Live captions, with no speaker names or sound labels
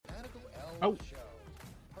Oh.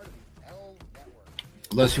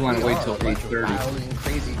 Unless you want to wait till 8:30. Wild and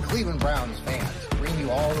crazy Cleveland Browns fans bring you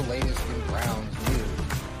all the latest in Browns news.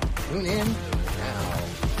 Tune in now.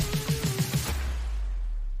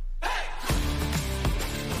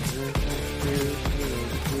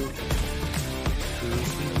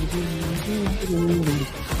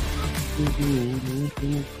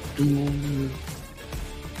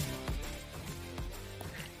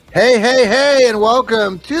 Hey, and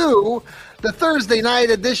welcome to the Thursday night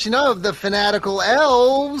edition of the Fanatical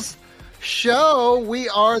Elfz Show. We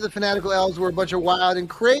are the Fanatical Elfz. We're a bunch of wild and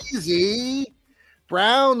crazy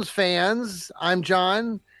Browns fans. I'm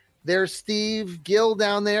John. There's Steve Gill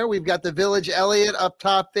down there. We've got the Village Elliott up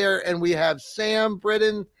top there, and we have Sam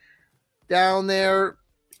Britton down there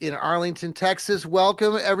in Arlington, Texas.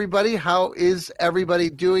 Welcome, everybody. How is everybody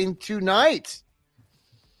doing tonight?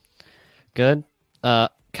 Good.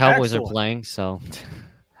 Cowboys Excellent. are playing, so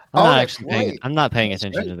Great. I'm not paying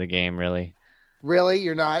attention to the game really. Really?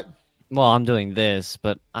 You're not? Well, I'm doing this,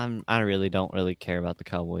 but I really don't really care about the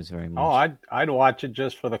Cowboys very much. Oh, I'd watch it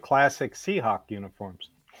just for the classic Seahawk uniforms.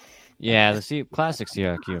 Yeah, the classic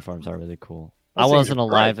Seahawks uniforms are really cool. Those I things wasn't are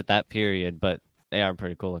alive great. at that period, but they are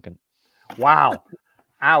pretty cool looking. Wow.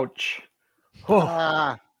 Ouch.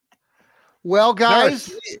 Well, guys,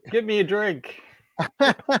 Nurse, give me a drink.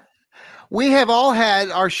 we have all had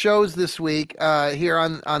our shows this week here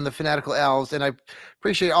on the Fanatical Elfz, and I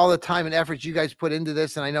appreciate all the time and effort you guys put into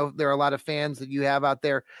this. And I know there are a lot of fans that you have out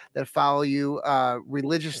there that follow you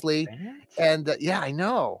religiously. And yeah, I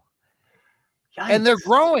know. And they're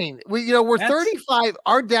growing. We're 35.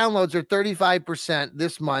 Our downloads are 35%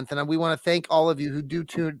 this month, and we want to thank all of you who do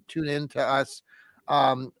tune in to us.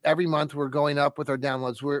 Every month we're going up with our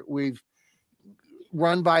downloads. We've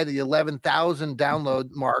run by the 11,000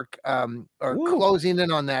 download mark, or closing in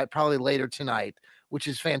on that probably later tonight, which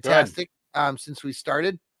is fantastic. Since we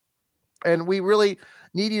started, and we really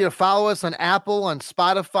need you to follow us on Apple, on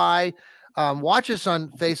Spotify, watch us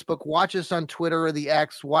on Facebook, watch us on Twitter or the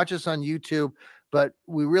X, watch us on YouTube. But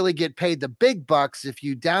we really get paid the big bucks if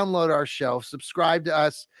you download our show, subscribe to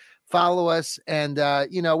us, follow us, and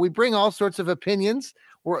we bring all sorts of opinions.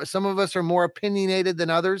 Some of us are more opinionated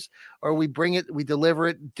than others, or we deliver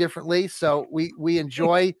it differently. So we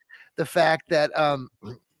enjoy the fact that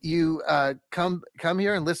you come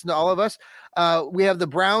here and listen to all of us. We have the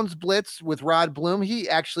Browns Blitz with Rod Bloom. He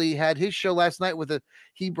actually had his show last night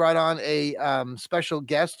he brought on a special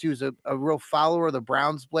guest who's a real follower of the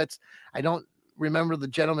Browns Blitz. I don't remember the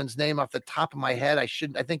gentleman's name off the top of my head. I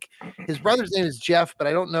think his brother's name is Jeff, but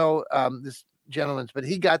I don't know this gentleman's, but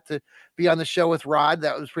he got to be on the show with Rod.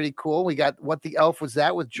 That was pretty cool. We got What the Elf Was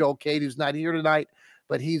That with Joel Cade, who's not here tonight,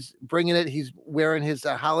 but he's bringing it. He's wearing his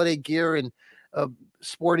holiday gear and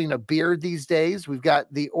sporting a beard these days. We've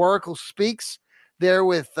got the Oracle Speaks there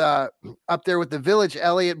with up there with the Village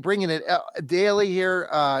Elliott, bringing it daily here.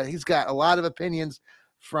 He's got a lot of opinions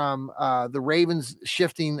from the Ravens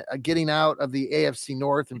getting out of the AFC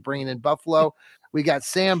North and bringing in Buffalo. We got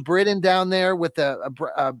Sam Britton down there with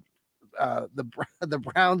the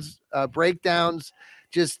Browns breakdowns,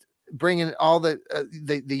 just bringing all the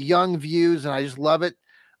young views, and I just love it.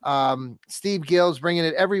 Steve Gill's bringing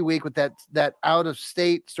it every week with that out of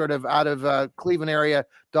state, sort of out of Cleveland area,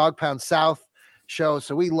 Dog Pound South show.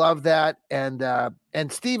 So we love that. And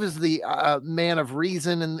Steve is the man of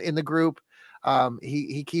reason in the group.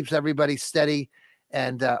 He keeps everybody steady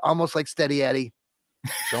and almost like Steady Eddie.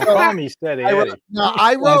 Don't call me Steady Eddie.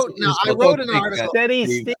 I wrote an article. Steady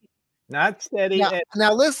Steve, not Steady Eddie.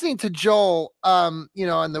 Now listening to Joel, on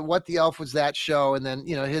the What the Elf Was That show, and then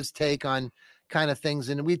his take on kind of things,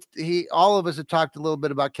 and all of us have talked a little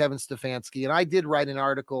bit about Kevin Stefanski, and I did write an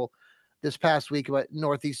article this past week about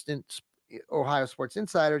Northeastern Ohio Sports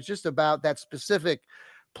Insiders, just about that specific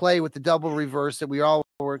play with the double reverse that we all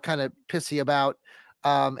were kind of pissy about.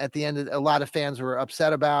 At the end, a lot of fans were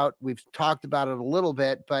upset about. We've talked about it a little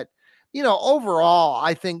bit, but overall,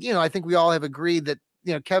 I think we all have agreed that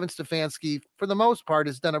Kevin Stefanski, for the most part,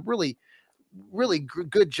 has done a really, really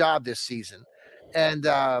good job this season. And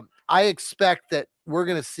I expect that we're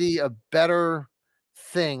going to see a better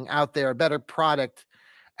thing out there, a better product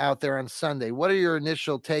out there on Sunday. What are your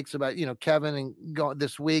initial takes about, Kevin and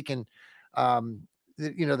this week? And,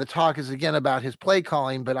 the talk is again about his play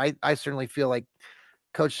calling, but I certainly feel like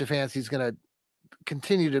Coach Stefanski is going to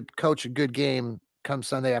continue to coach a good game come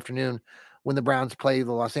Sunday afternoon when the Browns play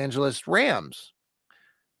the Los Angeles Rams.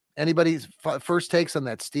 Anybody's first takes on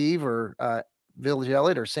that, Steve or Village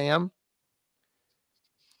Elliott or Sam?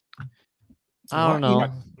 I don't know.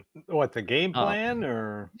 What, the game Oh. plan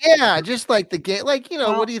or? Yeah, just like the game. Like,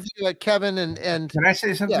 Well- what do you think about Kevin and Can I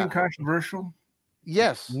say something Yeah. controversial?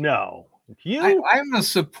 yes. No. I'm a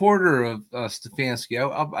supporter of Stefanski.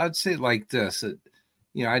 I'd say it like this: that,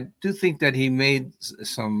 I do think that he made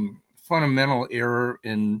some fundamental error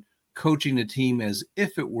in coaching the team as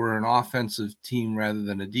if it were an offensive team rather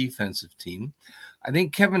than a defensive team. I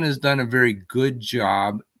think Kevin has done a very good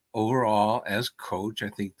job overall as coach. I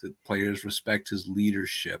think the players respect his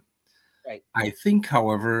leadership. Right. I think,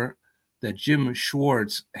 however, that Jim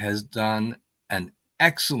Schwartz has done an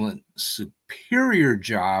excellent, superior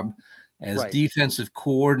job as Right. defensive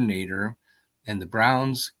coordinator, and the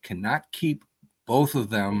Browns cannot keep both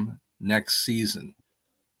of them next season.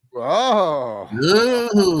 Oh,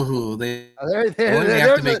 Ooh, they only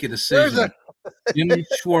have to make a decision.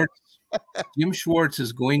 Jim Schwartz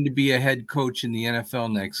is going to be a head coach in the NFL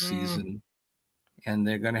next season, and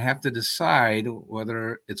they're going to have to decide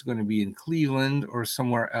whether it's going to be in Cleveland or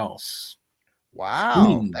somewhere else.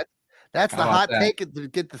 Wow. That's How the about hot that? take to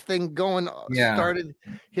get the thing going started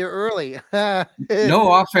here early.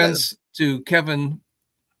 No offense to Kevin,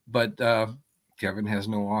 but Kevin has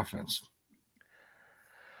no offense.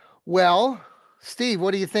 Well, Steve,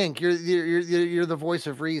 what do you think? You're the voice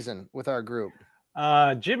of reason with our group.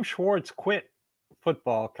 Jim Schwartz quit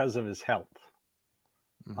football because of his health.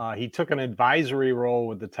 He took an advisory role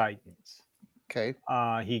with the Titans. Okay.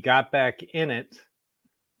 He got back in it,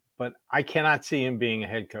 but I cannot see him being a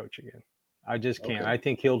head coach again. I just can't. Okay. I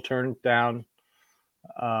think he'll turn down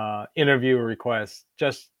interview requests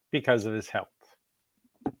just because of his health.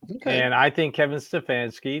 Okay. And I think Kevin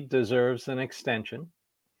Stefanski deserves an extension.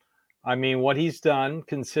 I mean, what he's done,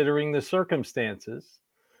 considering the circumstances,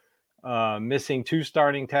 missing 2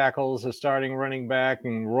 starting tackles, a starting running back,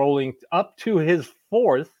 and rolling up to his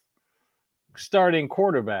 4th starting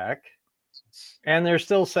quarterback, and they're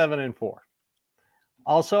still 7-4.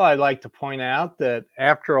 Also, I'd like to point out that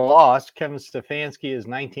after a loss, Kevin Stefanski is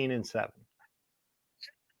 19-7.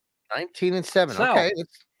 19-7. So, okay,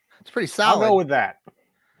 it's pretty solid. I'll go with that.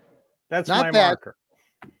 That's Not my bad. marker.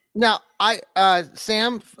 Now,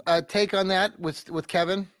 Sam, take on that with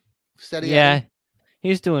Kevin. Steady. Yeah, Evan?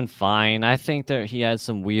 he's doing fine. I think that he had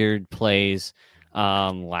some weird plays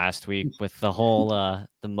last week with the whole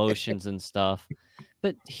the motions and stuff.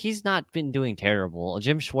 But he's not been doing terrible.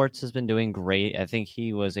 Jim Schwartz has been doing great. I think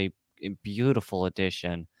he was a beautiful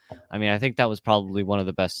addition. I mean, I think that was probably one of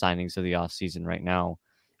the best signings of the offseason right now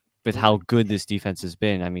with how good this defense has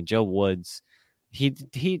been. I mean, Joe Woods, he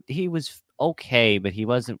was okay, but he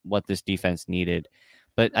wasn't what this defense needed.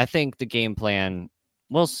 But I think the game plan,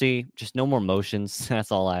 we'll see. Just no more motions.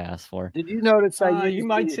 That's all I asked for. Did you notice You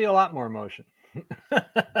might see a lot more motion.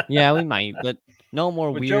 Yeah, we might, but no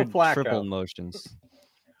more With weird Joe Flacco. triple motions.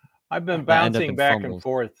 I've been That end up bouncing in back fumbles. and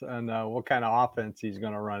forth on what kind of offense he's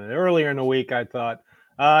going to run. And earlier in the week, I thought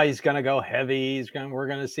he's going to go heavy. We're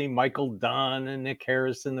going to see Michael Dunn and Nick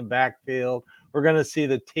Harris in the backfield. We're going to see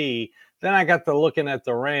the T. Then I got to looking at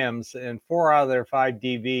the Rams, and 4 out of their 5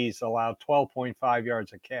 DBs allowed 12.5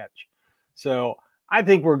 yards a catch. So I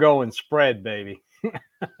think we're going spread, baby.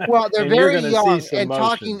 Well, they're And you're very gonna young see some and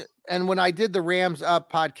talking. motions. And when I did the Rams Up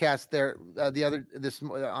podcast there,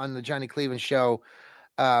 on the Johnny Cleveland show,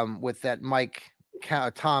 with that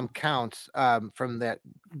Tom Counts from that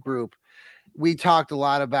group, we talked a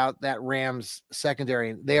lot about that Rams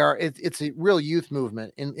secondary. It's a real youth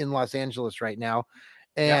movement in Los Angeles right now.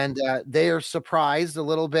 And they are surprised a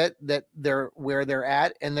little bit that they're where they're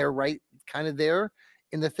at, and they're right kind of there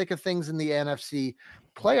in the thick of things in the NFC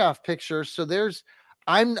playoff picture. So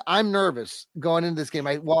I'm nervous going into this game.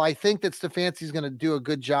 I think that Stefanski's going to do a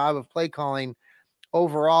good job of play calling.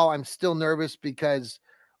 Overall, I'm still nervous because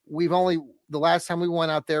the last time we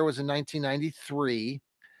went out there was in 1993,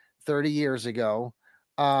 30 years ago.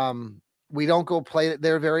 We don't go play it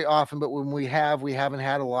there very often, but when we haven't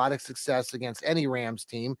had a lot of success against any Rams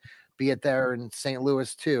team, be it there in St.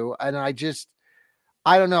 Louis too. And I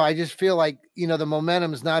don't know. I just feel like, the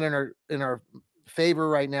momentum is not in our favor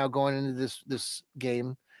right now going into this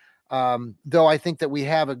game. Though I think that we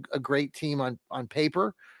have a great team on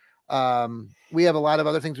paper. We have a lot of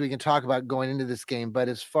other things we can talk about going into this game, but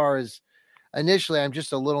as far as initially, I'm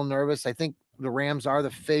just a little nervous. I think the Rams are the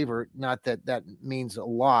favorite. Not that means a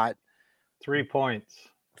lot. 3 points.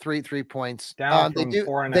 3 points. Down from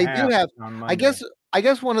 4.5. They do have. On I Monday.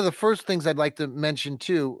 guess one of the first things I'd like to mention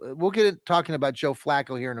too. We'll get it talking about Joe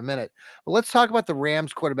Flacco here in a minute, but let's talk about the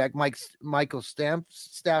Rams quarterback, Michael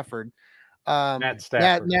Stafford. Matt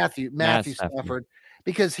Stafford. Matthew Stafford,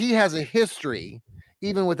 because he has a history,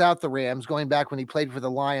 even without the Rams, going back when he played for the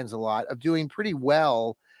Lions a lot, of doing pretty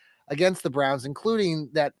well against the Browns, including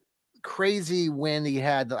that crazy win he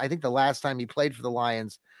had. I think the last time he played for the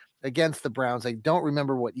Lions against the Browns. I don't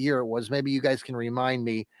remember what year it was. Maybe you guys can remind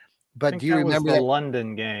me. But do you remember the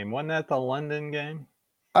London game? Wasn't that the London game?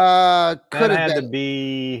 Could have had been. to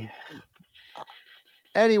be.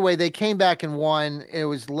 Anyway, they came back and won. It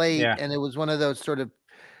was late, Yeah. and it was one of those sort of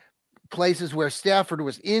places where Stafford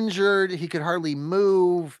was injured. He could hardly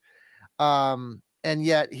move. And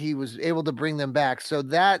yet he was able to bring them back. So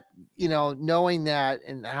that, knowing that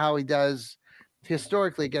and how he does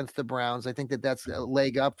historically against the Browns, I think that's a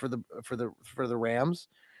leg up for the Rams.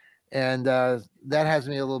 And that has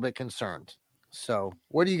me a little bit concerned. So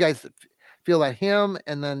what do you guys feel about him?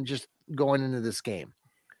 And then just going into this game,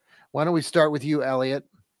 why don't we start with you, Elliot,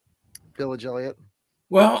 Village Elliot?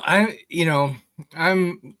 Well,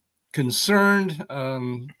 I'm concerned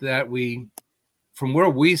that from where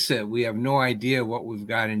we sit, we have no idea what we've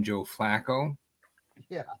got in Joe Flacco.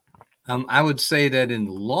 Yeah. I would say that in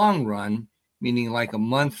the long run, meaning like a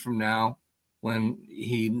month from now, when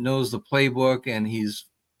he knows the playbook and he's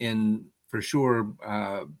in for sure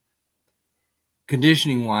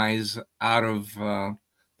conditioning wise out of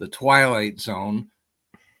the twilight zone,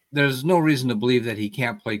 there's no reason to believe that he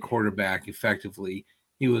can't play quarterback effectively.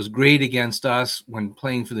 He was great against us when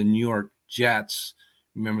playing for the New York Jets.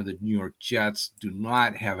 Remember, the New York Jets do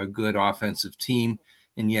not have a good offensive team,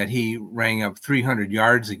 and yet he rang up 300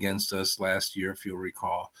 yards against us last year, if you'll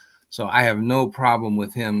recall. So I have no problem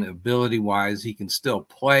with him ability-wise. He can still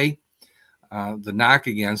play. The knock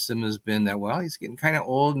against him has been that, well, he's getting kind of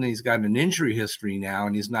old, and he's got an injury history now,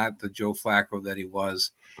 and he's not the Joe Flacco that he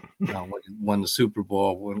was when he won the Super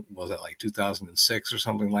Bowl. When was that, like 2006 or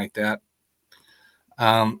something like that?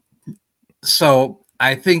 So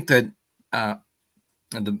I think that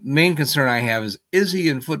the main concern I have is he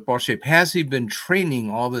in football shape? Has he been training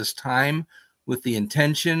all this time with the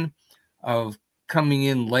intention of coming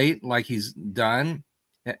in late like he's done?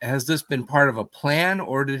 Has this been part of a plan,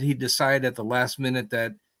 or did he decide at the last minute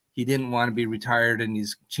that he didn't want to be retired and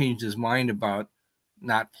he's changed his mind about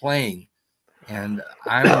not playing? And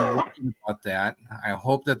I'm worried about that. I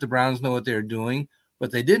hope that the Browns know what they're doing,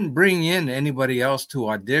 but they didn't bring in anybody else to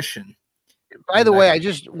audition. By the way,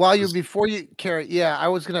 before you carry, I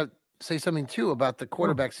was going to say something too about the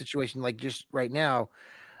quarterback situation, like just right now.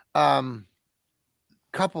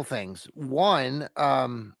 Couple things. One,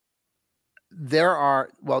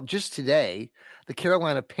 just today, the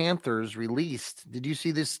Carolina Panthers released, did you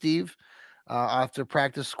see this, Steve? Off their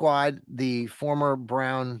practice squad, the former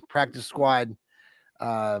Brown practice squad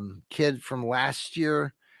kid from last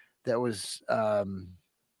year that was got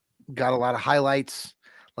a lot of highlights,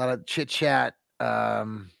 a lot of chit chat.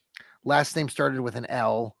 Last name started with an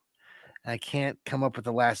L. I can't come up with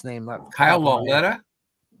the last name. Kyle Lauletta?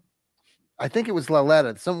 I think it was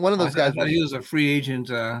Lauletta. One of those guys. I thought he was a free agent.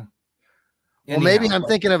 Maybe I'm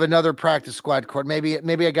thinking of another practice squad court. Maybe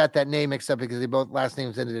I got that name mixed up because they both last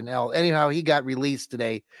names ended in L. Anyhow, he got released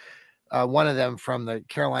today. One of them from the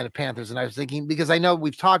Carolina Panthers. And I was thinking, because I know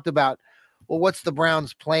we've talked about, well, what's the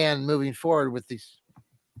Browns' plan moving forward with these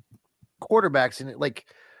quarterbacks? And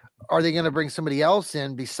are they going to bring somebody else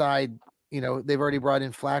in beside, they've already brought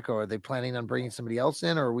in Flacco. Are they planning on bringing somebody else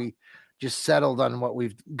in, or are we just settled on what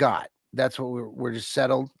we've got? That's what we're just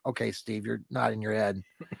settled. Okay, Steve, you're nodding your head.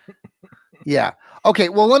 Yeah. Okay.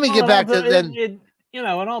 Well, let me get back to then. It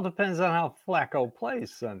all depends on how Flacco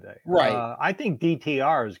plays Sunday. Right. I think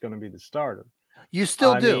DTR is going to be the starter. You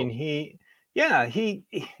still do. I mean,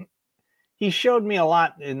 he showed me a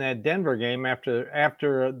lot in that Denver game after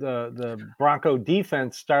the Bronco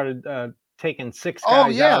defense started taking 6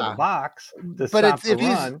 guys out of the box to stop the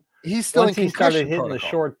run. He's still Once in he started hitting protocol. The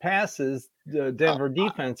short passes, the Denver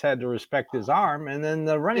defense had to respect his arm, and then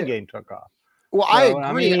the running game took off. Well, I agree.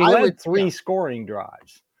 I mean, he led 3 scoring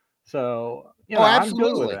drives. So, I'm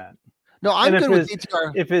good with that. No, I'm good with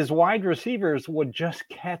DTR. If his wide receivers would just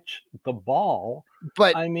catch the ball,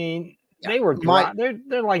 but I mean, they were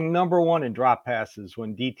they're like number 1 in drop passes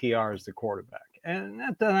when DTR is the quarterback, and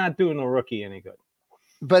that's not doing the rookie any good.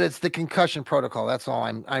 But it's the concussion protocol. That's all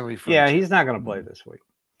I'm referring. Yeah, to. He's not going to play this week.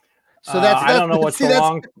 So that's I don't know what's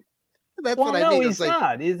long. That's what I mean. He's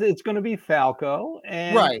not. It's going to be Falco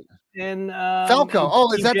and right. And Falco.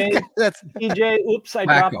 Oh, is that the guy? That's DJ? Oops, I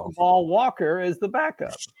dropped the ball. Walker as the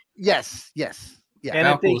backup. Yes. Yeah. And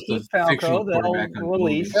if they keep Falco, they'll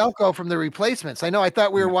release Falco from the replacements. I know. I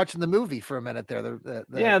thought we were watching the movie for a minute there.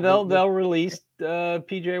 They'll release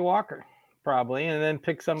PJ Walker probably, and then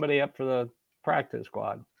pick somebody up for the practice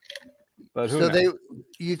squad. But who knows?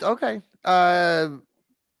 Okay.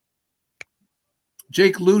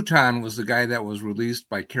 Jake Luton was the guy that was released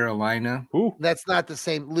by Carolina. Who? That's not the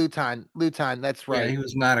same Luton. That's right. Yeah, he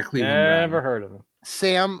was not a Cleveland Never Brown. heard of him.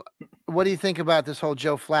 Sam, what do you think about this whole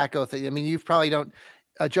Joe Flacco thing? I mean, you probably don't.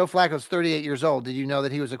 Joe Flacco's 38 years old. Did you know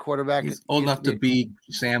that he was a quarterback? He's old enough to be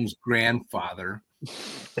Sam's grandfather.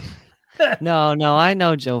 No, I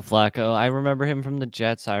know Joe Flacco. I remember him from the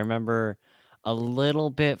Jets. I remember a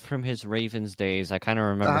little bit from his Ravens days. I kind of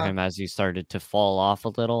remember him as he started to fall off a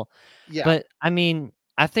little. Yeah. But I mean,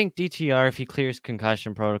 I think DTR, if he clears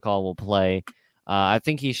concussion protocol, will play. I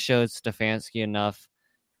think he showed Stefanski enough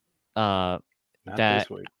Not that this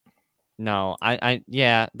week. no,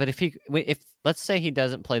 yeah, but if let's say he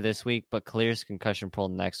doesn't play this week but clears concussion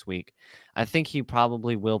protocol next week, I think he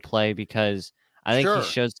probably will play because I think he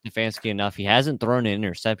showed Stefanski enough. He hasn't thrown an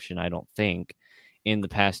interception, I don't think, in the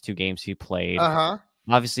past 2 games he played.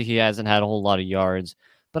 Obviously, he hasn't had a whole lot of yards,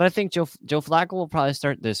 but I think Joe Flacco will probably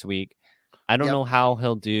start this week. I don't know how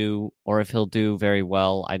he'll do or if he'll do very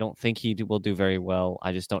well. I don't think he will do very well.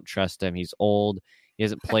 I just don't trust him. He's old. He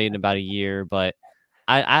hasn't played in about a year, but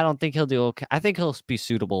I don't think he'll do okay. I think he'll be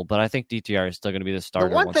suitable, but I think DTR is still going to be the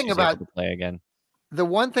starter once he's able to play again. The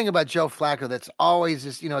one thing about Joe Flacco that's always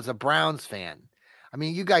just, as a Browns fan, I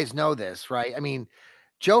mean, you guys know this, right? I mean,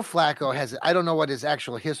 Joe Flacco has, I don't know what his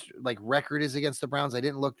actual history, record is against the Browns. I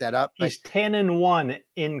didn't look that up. He's 10-1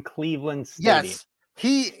 in Cleveland Stadium. Yes,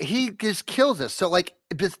 he just kills us. So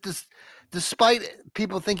despite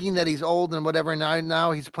people thinking that he's old and whatever,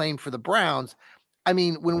 now he's playing for the Browns. I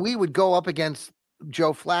mean, when we would go up against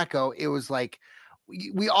Joe Flacco, it was like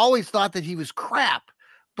we always thought that he was crap,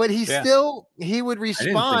 but he would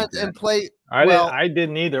respond and play. I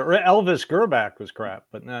didn't either. Elvis Gerback was crap,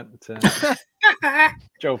 but not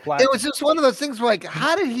Joe Flacco. It was just one of those things where,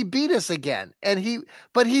 how did he beat us again?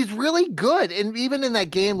 But he's really good. And even in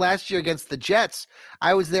that game last year against the Jets,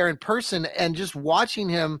 I was there in person and just watching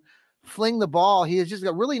him fling the ball. He has just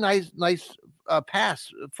got really nice pass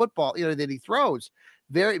football, that he throws.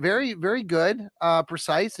 Very, very, very good,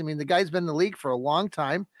 precise. I mean, the guy's been in the league for a long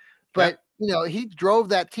time, but he drove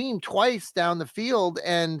that team twice down the field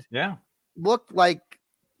and looked like,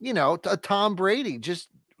 a Tom Brady.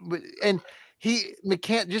 McCann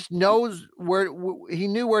just knows he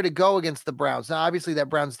knew where to go against the Browns. Now, obviously, that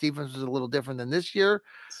Browns defense was a little different than this year,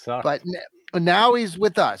 but now he's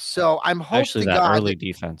with us. So I'm hoping early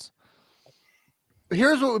defense.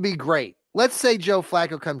 Here's what would be great. Let's say Joe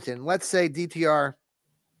Flacco comes in. Let's say DTR.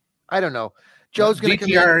 I don't know. Joe's going to come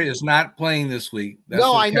in. DTR is not playing this week.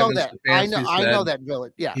 I know that. I know that,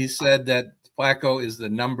 Billy. Yeah. He said that Flacco is the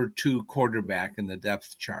number 2 quarterback in the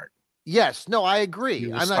depth chart. Yes. No, I agree.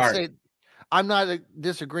 I'm not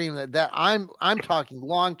disagreeing that I'm talking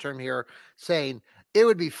long term here, saying it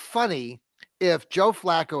would be funny if Joe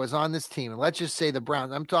Flacco is on this team, and let's just say the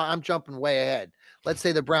Browns. I'm jumping way ahead. Let's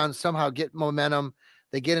say the Browns somehow get momentum,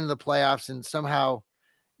 they get into the playoffs, and somehow,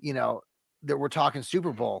 that we're talking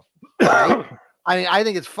Super Bowl. Right? I mean, I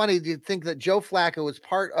think it's funny to think that Joe Flacco was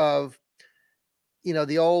part of,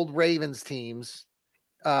 the old Ravens teams,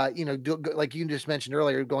 like you just mentioned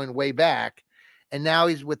earlier, going way back, and now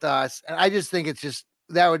he's with us. And I just think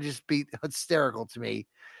that would just be hysterical to me.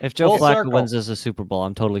 If Joe Flacco wins as a Super Bowl,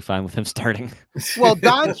 I'm totally fine with him starting. Well,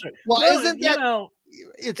 isn't that?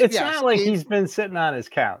 It's not like he's been sitting on his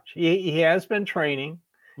couch. He has been training.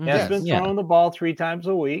 He has been throwing the ball 3 times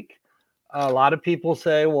a week. A lot of people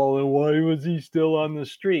say, well, why was he still on the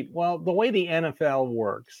street? Well, the way the NFL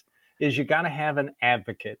works is you got to have an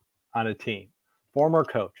advocate on a team. Former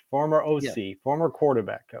coach, former OC, former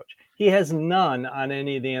quarterback coach. He has none on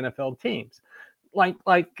any of the NFL teams. Like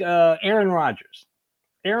Aaron Rodgers.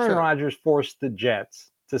 Aaron Rodgers forced the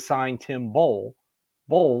Jets to sign Tim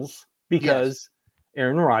Bowles because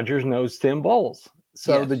Aaron Rodgers knows Tim Bowles.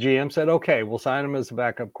 So the GM said, okay, we'll sign him as a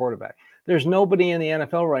backup quarterback. There's nobody in the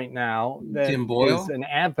NFL right now that is an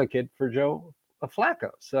advocate for Joe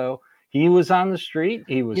Flacco. So he was on the street.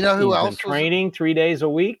 He was training 3 days a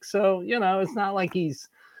week. So, it's not like he's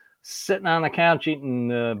sitting on the couch eating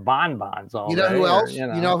bonbons all day. Who else? You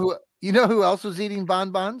know who else was eating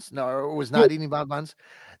bonbons? No, or was not eating bonbons?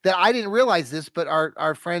 That I didn't realize this, but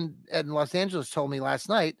our friend in Los Angeles told me last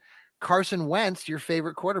night, Carson Wentz, your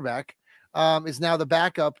favorite quarterback, is now the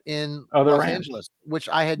backup in Los Angeles, which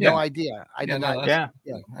I had no idea. I did not. I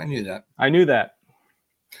knew that. I knew that.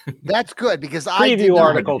 That's good because preview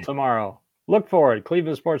article tomorrow. Look for it.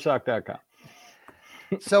 ClevelandSportsTalk.com.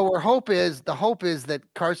 So the hope is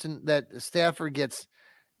that Stafford gets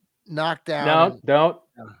knocked down.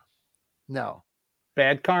 No.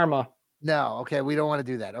 Bad karma. No. Okay. We don't want to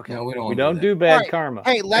do that. Okay. No, we don't do bad karma.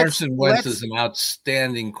 Hey, Carson Wentz is an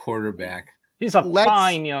outstanding quarterback. He's a let's-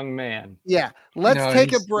 fine young man. Yeah, let's know, take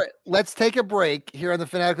a he's- break. Let's take a break here on the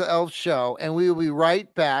Fanatical Elfz Show, and we will be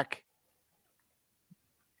right back.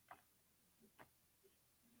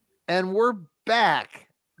 And we're back.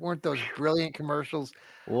 Weren't those brilliant commercials?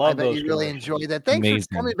 Love I bet those you really commercials. enjoyed that. Thanks Amazing.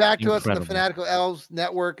 for coming back to us on the Incredible. Fanatical Elfz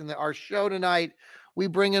Network and our show tonight. We're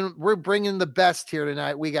bringing the best here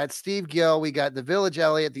tonight. We got Steve Gill, we got the Village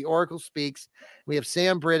Elliott, the Oracle Speaks. We have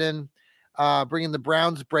Sam Britton bringing the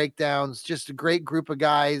Browns breakdowns. Just a great group of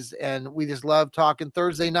guys, and we just love talking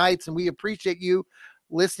Thursday nights. And we appreciate you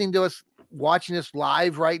listening to us, watching us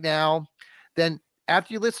live right now. Then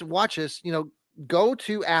after you watch us, go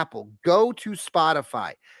to Apple, go to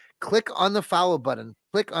Spotify, click on the follow button,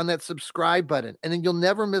 click on that subscribe button, and then you'll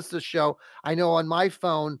never miss the show. I know on my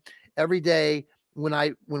phone every day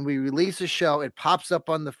when we release a show, it pops up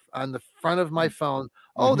on the front of my phone.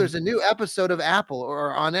 Oh, there's a new episode of Apple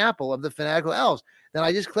or on Apple of the Fanatical Elfz. Then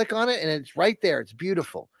I just click on it and it's right there. It's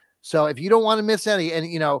beautiful. So if you don't want to miss any, and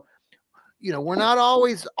we're not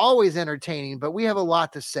always entertaining, but we have a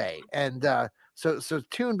lot to say. And so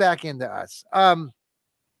tune back into us. All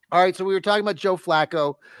right. So we were talking about Joe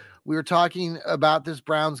Flacco. We were talking about this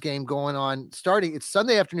Browns game going on starting. It's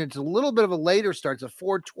Sunday afternoon. It's a little bit of a later start. It's a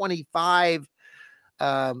 4:25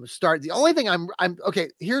 start. The only thing I'm okay.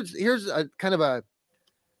 Here's a kind of a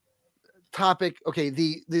topic. Okay.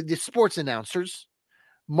 The sports announcers,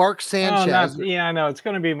 Mark Sanchez. I know it's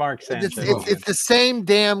going to be Mark Sanchez. It's the same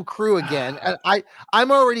damn crew again. And I'm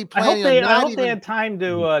already planning. I hope they had time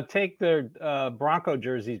to take their Bronco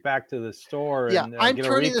jerseys back to the store. And, I'm get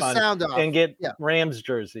turning a the refund sound off and get Rams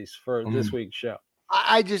jerseys for this week's show.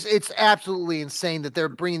 It's absolutely insane that they're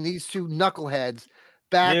bringing these two knuckleheads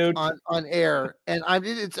back on air, and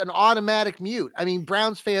it's an automatic mute. I mean,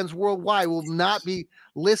 Browns fans worldwide will not be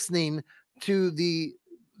listening to the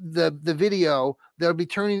video. They'll be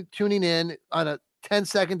tuning in on a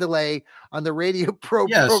 10-second delay on the radio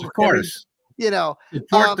program. Yes, of course. Support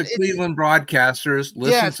the Cleveland broadcasters.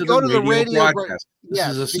 Listen to the radio broadcast. This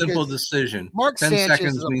is a simple decision. Mark 10 Sanchez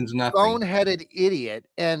seconds is a means nothing. Boneheaded idiot,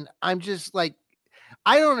 and I'm just like,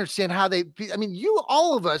 I don't understand how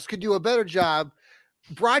all of us could do a better job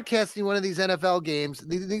broadcasting one of these NFL games.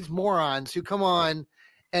 These morons who come on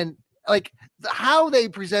and how they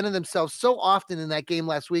presented themselves so often in that game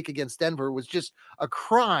last week against Denver was just a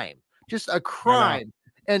crime.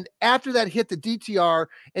 And after that hit the DTR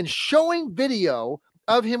and showing video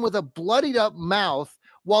of him with a bloodied up mouth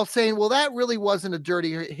while saying, well, that really wasn't a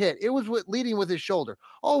dirty hit. It was leading with his shoulder.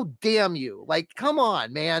 Oh, damn you. Come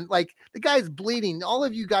on, man. The guy's bleeding. All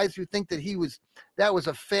of you guys who think that he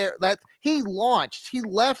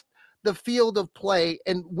left the field of play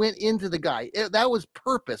and went into the guy. That was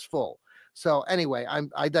purposeful. So anyway,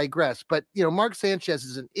 I digress. But, Mark Sanchez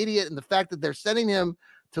is an idiot. And the fact that they're sending him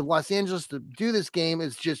to Los Angeles to do this game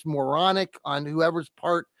is just moronic on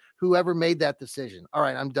whoever made that decision. All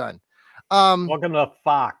right, I'm done. Welcome to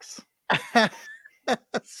Fox.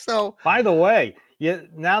 So, by the way,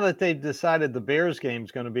 now that they've decided the Bears game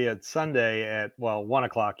is going to be at Sunday at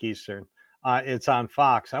 1:00 Eastern, it's on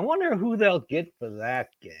Fox. I wonder who they'll get for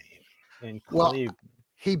that game in Cleveland.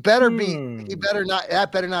 He better not.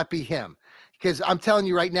 That better not be him, because I'm telling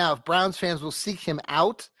you right now, if Browns fans will seek him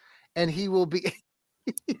out, and he will be.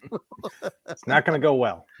 It's not going to go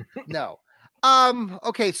well. No.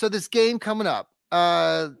 Okay. So this game coming up,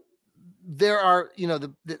 there are,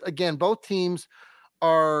 again, both teams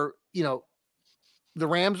are, the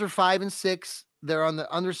Rams are 5-6. They're on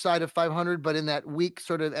the underside of 500, but in that weak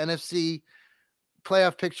sort of NFC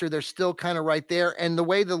playoff picture, they're still kind of right there. And the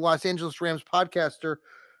way the Los Angeles Rams podcaster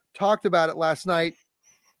talked about it last night,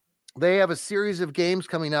 they have a series of games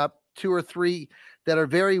coming up, 2 or 3 that are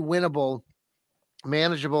very winnable,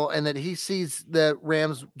 manageable, and that he sees the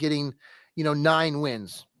Rams getting, 9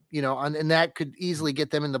 wins, and that could easily get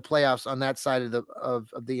them in the playoffs on that side of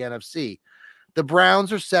the NFC. The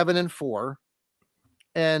Browns are 7-4,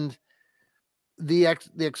 and the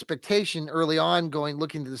expectation early on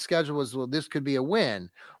looking to the schedule was, well, this could be a win.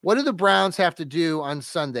 What do the Browns have to do on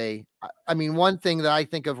Sunday? I mean, one thing that I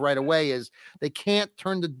think of right away is they can't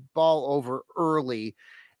turn the ball over early,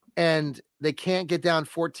 and they can't get down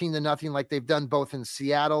 14-0 like they've done both in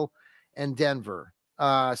Seattle and Denver.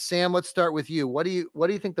 Sam, let's start with you. What do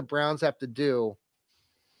you think the Browns have to do?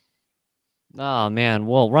 Oh man,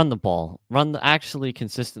 well, run the ball. Actually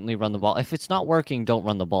consistently run the ball. If it's not working, don't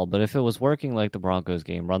run the ball. But if it was working like the Broncos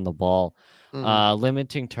game, run the ball.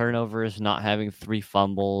 Limiting turnovers, not having 3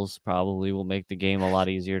 fumbles probably will make the game a lot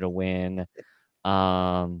easier to win.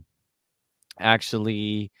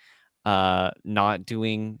 Actually, not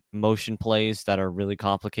doing motion plays that are really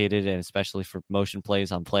complicated, and especially for motion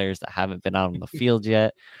plays on players that haven't been out on the field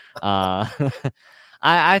yet.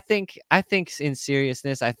 I think in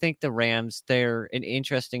seriousness, I think the Rams, they're an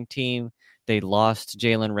interesting team. They lost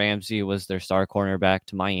Jalen Ramsey, was their star cornerback,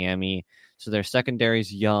 to Miami. So their secondary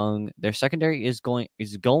is young. Their secondary is going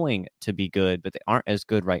to be good, but they aren't as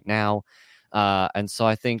good right now. And so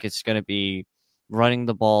I think it's going to be running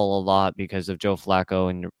the ball a lot because of Joe Flacco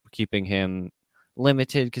and keeping him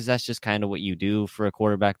limited, because that's just kind of what you do for a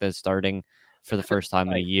quarterback that's starting for the first time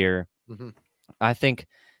in a year. Mm-hmm. I think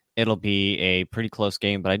it'll be a pretty close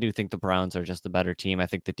game, but I do think the Browns are just the better team. I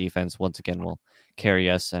think the defense, once again, will carry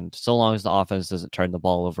us. And so long as the offense doesn't turn the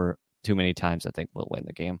ball over too many times, I think we'll win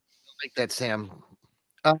the game. I like that, Sam.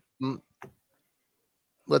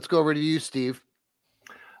 Let's go over to you, Steve.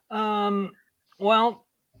 Well,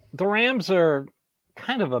 the Rams are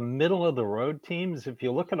kind of a middle of the road teams. If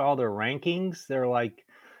you look at all their rankings, they're like,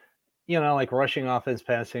 like rushing offense,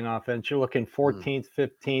 passing offense. You're looking 14th,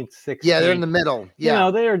 15th, 16th. Yeah, they're in the middle. Yeah.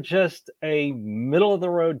 They are just a middle of the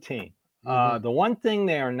road team. The one thing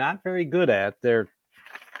they are not very good at, they're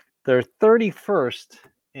 31st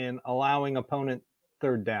in allowing opponent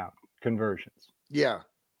third down conversions. Yeah.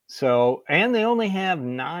 So, and they only have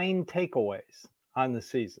 9 takeaways on the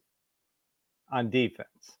season on defense.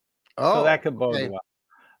 So that could bode well.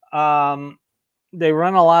 They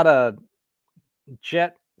run a lot of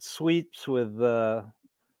jet sweeps with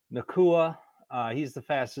Nakua. He's the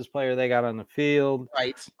fastest player they got on the field.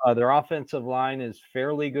 Right. Their offensive line is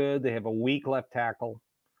fairly good. They have a weak left tackle.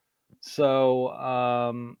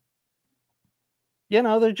 So,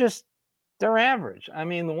 they're average. I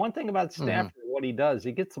mean, the one thing about Stafford, what he does,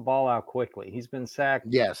 he gets the ball out quickly. He's been sacked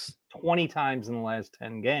 20 times in the last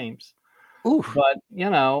 10 games. Oof. But,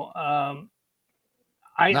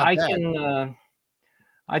 I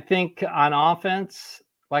think on offense,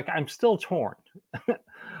 like, I'm still torn.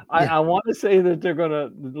 I want to say that they're going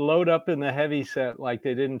to load up in the heavy set like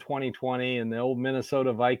they did in 2020 and the old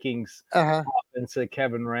Minnesota Vikings offense that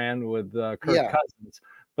Kevin ran with Kirk Cousins.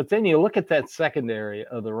 But then you look at that secondary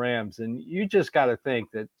of the Rams, and you just got to think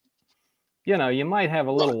that, you might have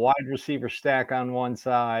a little wide receiver stack on one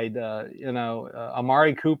side.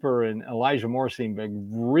 Amari Cooper and Elijah Moore seem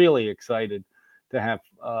really excited to have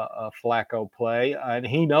Flacco play. And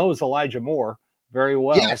he knows Elijah Moore very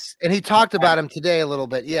well. Yes, and he talked about him today a little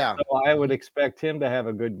bit. Yeah. So I would expect him to have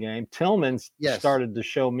a good game. Tillman's started to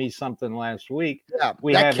show me something last week. Yeah,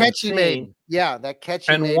 that catch he made. Yeah, that catch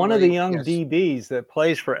he made. And one of the young DBs that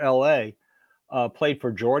plays for LA played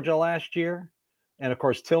for Georgia last year. And, of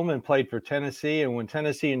course, Tillman played for Tennessee. And when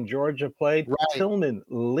Tennessee and Georgia played, Tillman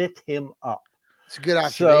lit him up. It's a good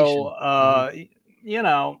observation. So,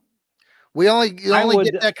 we only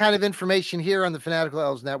get that kind of information here on the Fanatical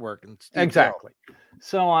Elfz Network. And exactly.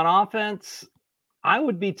 So on offense, I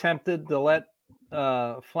would be tempted to let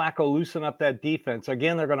Flacco loosen up that defense.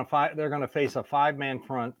 Again, they're going to face a 5-man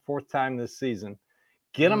front, 4th time this season.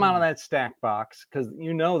 Get them out of that stack box, because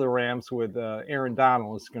the Rams with Aaron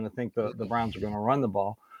Donald is going to think the Browns are going to run the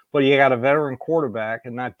ball. But you got a veteran quarterback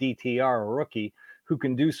and not DTR, a rookie, who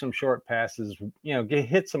can do some short passes,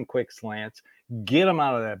 hit some quick slants, get them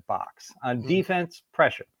out of that box. On defense,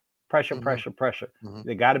 pressure.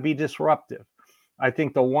 They got to be disruptive. I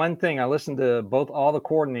think the one thing, I listened to all the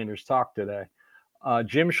coordinators talk today.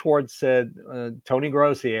 Jim Schwartz said, Tony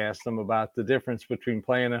Grossi asked him about the difference between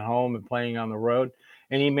playing at home and playing on the road.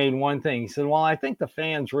 And he made one thing. He said, well, I think the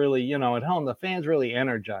fans really, at home, the fans really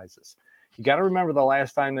energize us. You got to remember the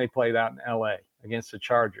last time they played out in LA against the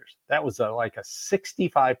Chargers. That was like a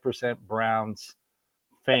 65% Browns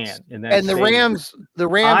fan in that. And the Rams.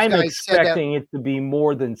 I'm expecting it to be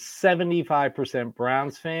more than 75%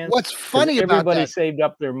 Browns fans. What's funny about everybody saved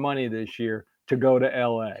up their money this year to go to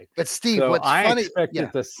LA. But Steve, I expect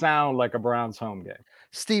it to sound like a Browns home game.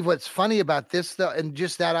 Steve, what's funny about this, though, and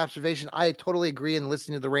just that observation, I totally agree. And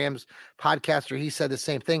listening to the Rams podcaster, he said the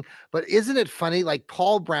same thing. But isn't it funny? Like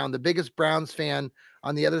Paul Brown, the biggest Browns fan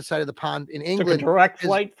on the other side of the pond in England, took a direct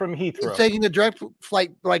flight from Heathrow. He's taking a direct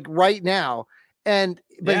flight like right now,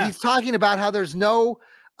 but he's talking about how there's no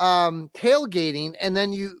tailgating, and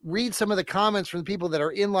then you read some of the comments from the people that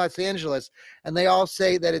are in Los Angeles, and they all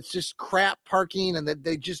say that it's just crap parking and that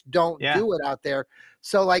they just don't do it out there.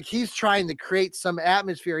 So like he's trying to create some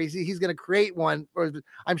atmosphere. He's going to create one, or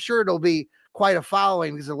I'm sure it'll be quite a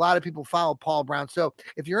following because a lot of people follow Paul Brown. So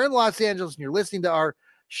if you're in Los Angeles and you're listening to our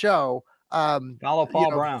show, follow Paul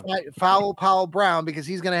Brown. Follow Paul Brown, because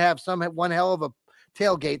he's going to have one hell of a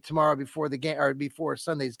tailgate tomorrow before the game, or before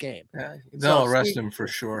Sunday's game. They'll arrest him for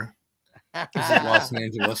sure. This is Los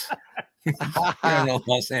Angeles. You don't know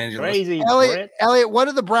Los Angeles. Crazy. Elliot, what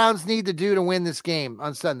do the Browns need to do to win this game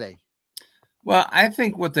on Sunday? Well, I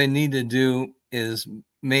think what they need to do is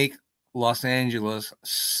make Los Angeles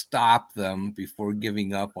stop them before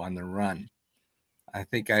giving up on the run. I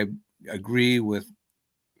think I agree with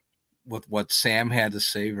what Sam had to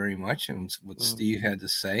say very much and what Steve had to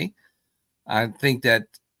say. I think that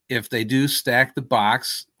if they do stack the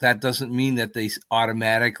box, that doesn't mean that they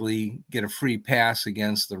automatically get a free pass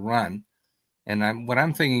against the run. And what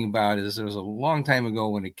I'm thinking about is there was a long time ago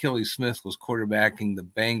when Achilles Smith was quarterbacking the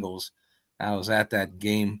Bengals. I was at that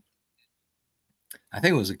game. I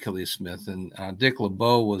think it was Achilles Smith, and Dick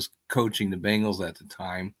LeBeau was coaching the Bengals at the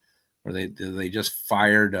time, where they just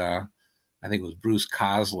fired, I think it was Bruce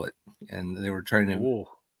Coslett, and they were trying to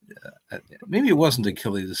maybe it wasn't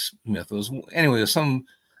Achilles Smith. It was maybe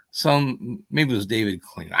it was David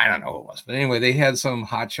Kling. I don't know what it was. But anyway, they had some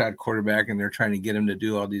hotshot quarterback, and they're trying to get him to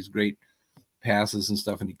do all these great passes and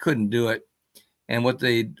stuff, and he couldn't do it. And what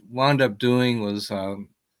they wound up doing was,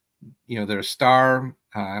 their star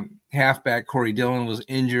halfback, Corey Dillon, was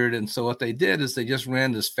injured. And so what they did is they just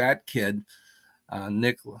ran this fat kid,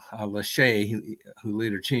 Nick Lachey, who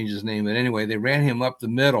later changed his name. But anyway, they ran him up the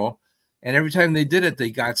middle. And every time they did it,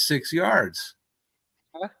 they got 6 yards.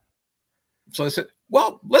 Huh? So I said,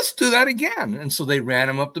 well, let's do that again. And so they ran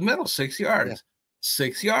him up the middle, 6 yards,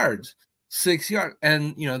 6 yards, 6 yards.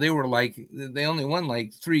 And, they only won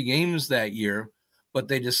like 3 games that year, but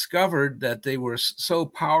they discovered that they were so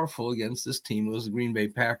powerful against this team. It was the Green Bay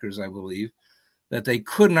Packers, I believe, that they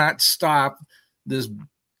could not stop this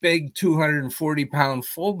big 240-pound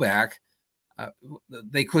fullback.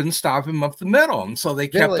 They couldn't stop him up the middle. And so they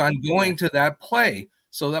kept on going to that play.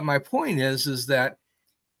 So that my point is that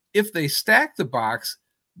if they stack the box,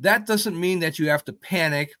 that doesn't mean that you have to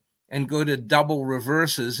panic and go to double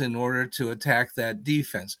reverses in order to attack that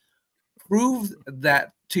defense. Prove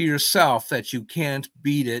that to yourself that you can't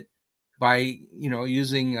beat it by,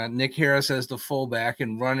 using Nick Harris as the fullback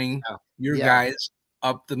and running your guys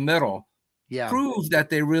up the middle. Yeah. Prove that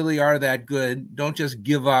they really are that good. Don't just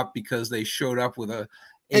give up because they showed up with a.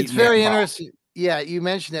 It's very interesting. Yeah, you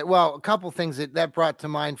mentioned it. Well, a couple things that brought to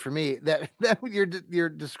mind for me that your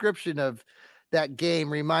description of that game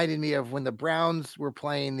reminded me of when the Browns were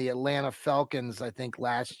playing the Atlanta Falcons, I think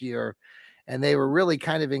last year, and they were really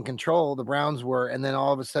kind of in control. The Browns were, and then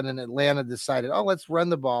all of a sudden Atlanta decided, oh, let's run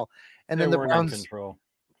the ball, and then the Browns in control.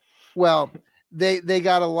 Well, they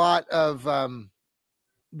got a lot of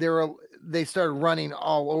they started running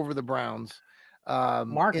all over the Browns.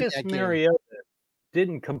 Marcus Mariota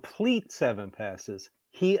didn't complete 7 passes.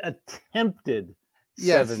 He attempted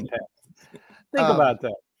 7 passes. Think about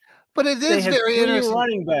that. But it is very interesting.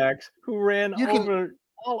 Running backs who ran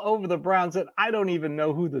all over the Browns that I don't even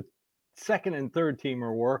know who the second and third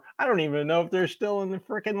teamer were. I don't even know if they're still in the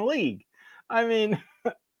freaking league. I mean,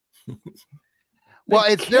 well,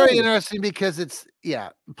 it's very interesting because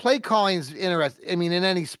play calling is interesting. I mean, in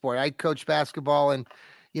any sport, I coach basketball, and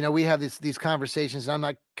we have these conversations. I'm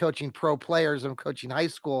not coaching pro players; I'm coaching high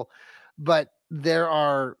school, but there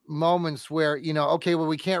are moments where okay, well,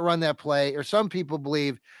 we can't run that play, or some people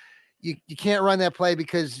believe you can't run that play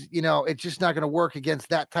because it's just not going to work against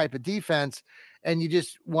that type of defense, and you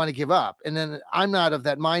just want to give up. And then I'm not of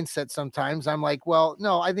that mindset. Sometimes I'm like, well,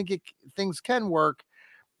 no, I think things can work.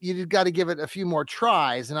 You got to give it a few more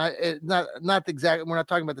tries. And not exactly, we're not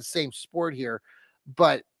talking about the same sport here,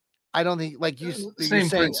 but I don't think like you're saying,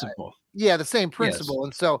 principle. The same principle. Yes.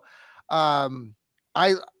 And so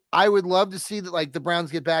I would love to see that, like, the Browns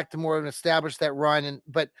get back to more of an establish that run.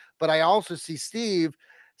 But I also see Steve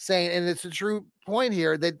saying, and it's a true point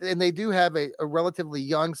here, that and they do have a relatively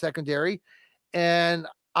young secondary. And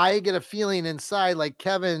I get a feeling inside like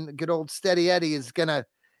Kevin, good old Steady Eddie, is gonna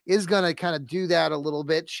kind of do that a little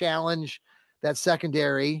bit, challenge that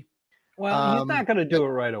secondary. Well, he's not going to do it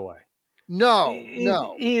right away. No.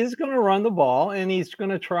 He is going to run the ball, and he's going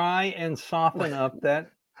to try and soften up that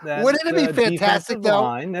wouldn't it be fantastic though?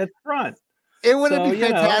 Line that's front. It wouldn't be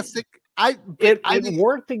fantastic. It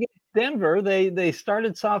worked to get Denver. They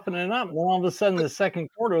started softening up, and all of a sudden, the second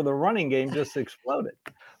quarter, the running game just exploded.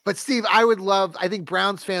 But Steve, I think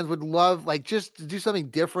Browns fans would love, like, just to do something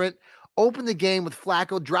different. Open the game with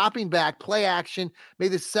Flacco dropping back, play action,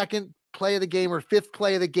 maybe the second play of the game or fifth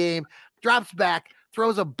play of the game, drops back,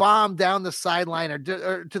 throws a bomb down the sideline or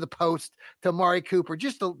to the post to Amari Cooper,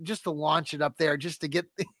 just to launch it up there, just to get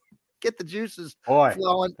the juices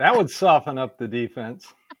flowing. That would soften up the defense.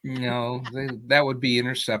 No, that would be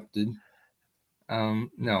intercepted.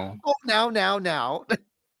 No. Oh, now.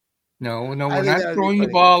 No, we're not throwing the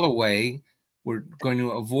ball away. We're going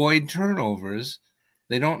to avoid turnovers.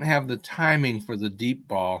 they don't have the timing for the deep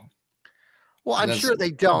ball. Well, I'm That's- sure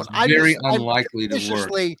they don't. it's very unlikely to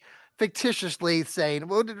work. Fictitiously saying,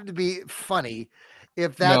 well, it would be funny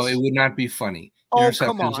if No, that's. it would not be funny. Oh,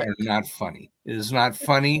 come Interceptions on. are not funny. It is not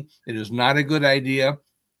funny. It is not a good idea.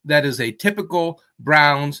 That is a typical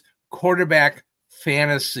Browns quarterback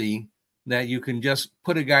fantasy that you can just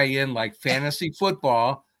put a guy in like fantasy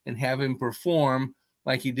football and have him perform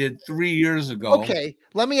like he did 3 years ago. Okay,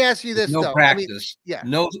 let me ask you this, No though. practice, yeah.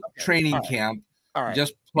 no training All right. camp. All right.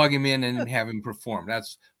 Just plug him in and have him perform.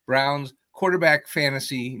 That's Browns quarterback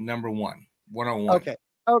fantasy number 101.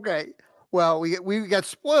 Okay. Well, we got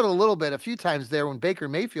spoiled a little bit a few times there when Baker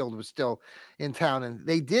Mayfield was still in town, and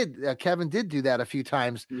they did. Kevin did do that a few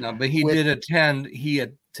times. No, but he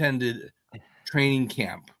attended training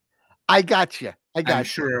camp. I got you. I'm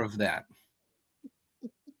sure of that.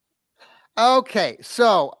 Okay,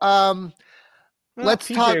 so let's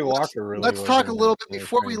talk. Walker really let's talk a little bit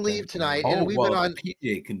before we leave tonight. And we've been on.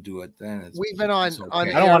 PJ can do it. Then we've been on. I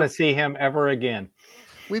don't want to see him ever again.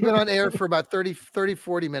 We've been on air for about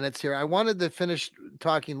 40 minutes here. I wanted to finish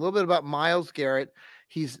talking a little bit about Myles Garrett.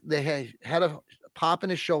 They had a pop in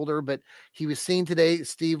his shoulder, but he was seen today.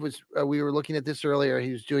 Steve we were looking at this earlier.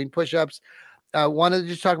 He was doing push-ups. Wanted to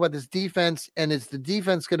just talk about this defense, and is the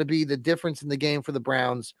defense going to be the difference in the game for the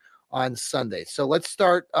Browns on Sunday? So let's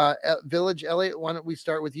start. Village Elliott, why don't we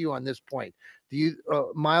start with you on this point? Do you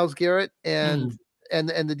Myles Garrett and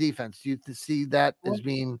the defense? Do you see that as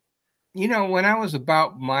being? When I was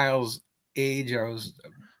about Myles' age, I was a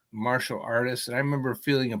martial artist, and I remember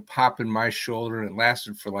feeling a pop in my shoulder, and it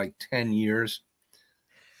lasted for like 10 years.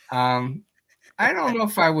 I don't know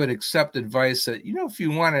if I would accept advice that, if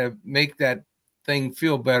you want to make that thing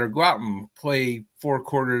feel better, go out and play 4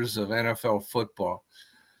 quarters of NFL football.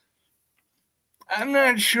 I'm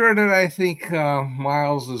not sure that I think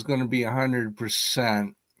Myles is going to be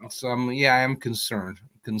 100%. So I am concerned.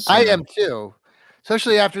 I am too.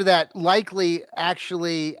 Especially after that likely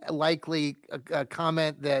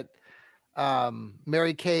comment that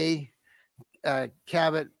Mary Kay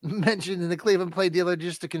Cabot mentioned in the Cleveland Play Dealer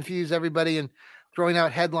just to confuse everybody and throwing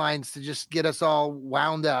out headlines to just get us all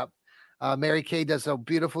wound up. Mary Kay does a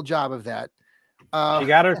beautiful job of that. She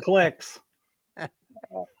got her clicks.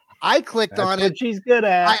 I clicked on it. She's good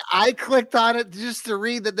at. I clicked on it just to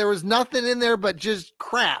read that there was nothing in there but just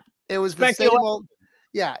crap. It was the same old.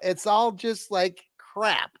 Yeah, it's all just like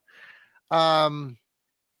crap. All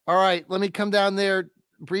right, let me come down there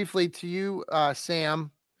briefly to you,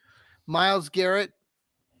 Sam. Myles Garrett,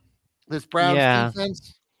 this Browns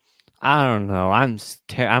defense. I don't know.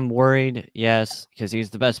 I'm worried. Yes, because he's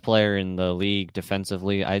the best player in the league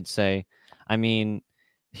defensively, I'd say. I mean,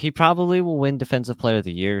 he probably will win Defensive Player of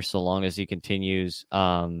the Year so long as he continues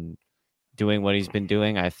doing what he's been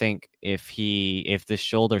doing. I think if this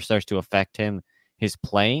shoulder starts to affect his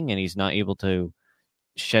playing, and he's not able to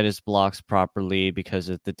shed his blocks properly because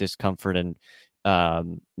of the discomfort and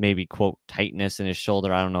maybe quote tightness in his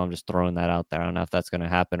shoulder. I don't know. I'm just throwing that out there. I don't know if that's going to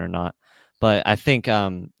happen or not, but I think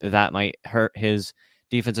that might hurt his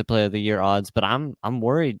Defensive Player of the Year odds. But I'm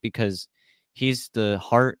worried because he's the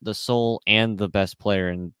heart, the soul, and the best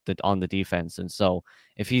player on the defense. And so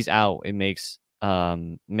if he's out, it makes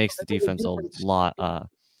the defense a lot.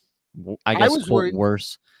 I guess quote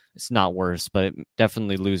worse. It's not worse, but it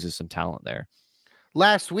definitely loses some talent there.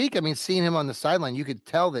 Last week, seeing him on the sideline, you could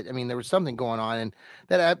tell that, there was something going on, and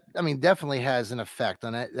that, definitely has an effect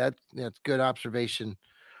on it. That's good observation.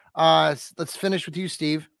 Let's finish with you,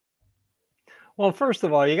 Steve. Well, first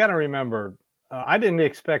of all, you got to remember, I didn't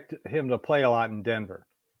expect him to play a lot in Denver.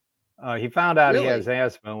 He found out he has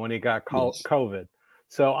asthma when he got COVID.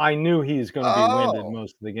 So I knew he's going to be winded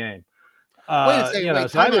most of the game. Wait a second,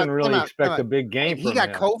 so I didn't really expect a big game from him. He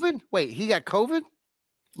got COVID? Wait, he got COVID?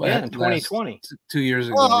 Yeah, in 2020. 2 years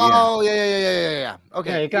ago. Oh, yeah.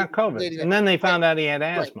 Okay. Yeah, he got COVID. And then they found out he had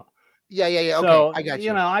asthma. Yeah. Okay, so, I got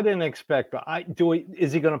you. I didn't expect, but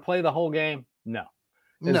is he going to play the whole game? No.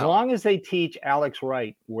 As long as they teach Alex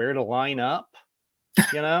Wright where to line up,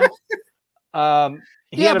 he had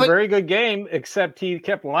a very good game, except he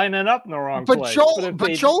kept lining up in the wrong place.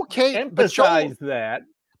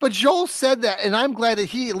 But Joel said that, and I'm glad that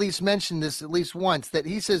he at least mentioned this at least once, that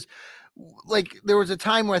he says, like, there was a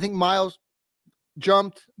time where I think Myles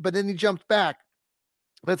jumped, but then he jumped back.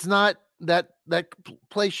 That's not that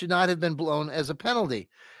play should not have been blown as a penalty.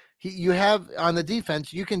 You have on the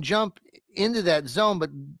defense, you can jump into that zone, but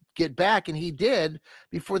get back, and he did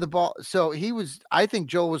before the ball. So I think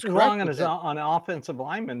Joel was correct. As long as an offensive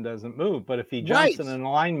lineman doesn't move, but if he jumps and an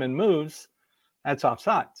lineman moves, that's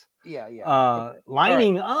offsides. Yeah.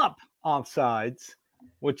 Lining up offsides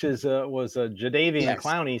which was a Jadeveon Yes.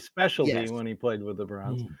 Clowney specialty Yes. when he played with the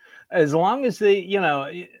Browns. As long as they,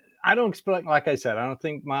 I don't expect, like I said, I don't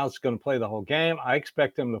think Miles is going to play the whole game. I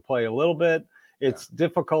expect him to play a little bit. It's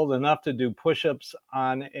difficult enough to do push-ups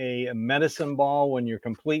on a medicine ball when you're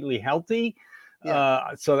completely healthy.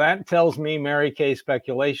 So that tells me Mary Kay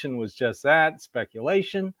speculation was just that,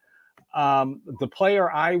 speculation. The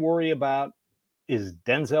player I worry about is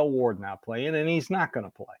Denzel Ward not playing, and he's not going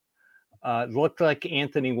to play. It looked like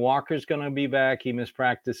Anthony Walker's going to be back. He missed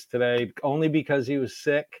practice today only because he was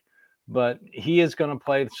sick, but he is going to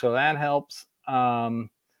play, so that helps.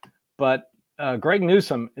 But Greg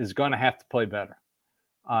Newsome is going to have to play better.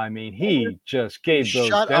 I mean, he just gave those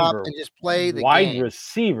Denver and just play the wide game.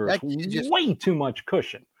 receivers way too much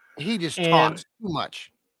cushion. He just talks too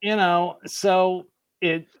much. So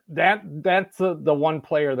that's the one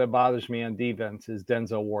player that bothers me on defense is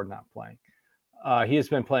Denzel Ward not playing. He has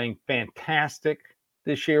been playing fantastic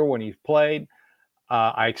this year when he's played.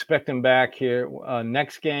 I expect him back here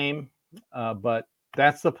next game, but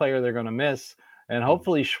that's the player they're going to miss. And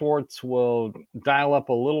hopefully Schwartz will dial up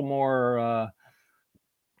a little more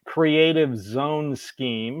creative zone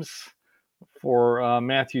schemes for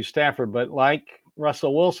Matthew Stafford. But like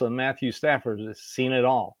Russell Wilson, Matthew Stafford has seen it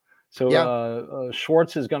all. So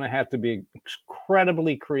Schwartz is going to have to be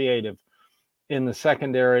incredibly creative in the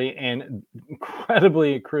secondary and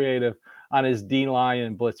incredibly creative on his D-line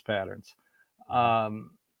and blitz patterns.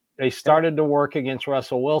 They started to work against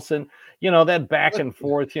Russell Wilson. That back and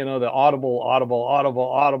forth, the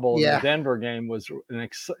audible in the Denver game was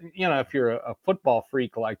if you're a football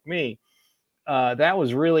freak like me, that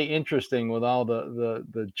was really interesting with all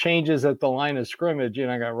the changes at the line of scrimmage.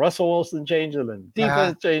 I got Russell Wilson changing and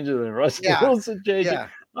defense changing and Russell Wilson changing. Yeah.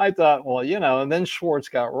 I thought, and then Schwartz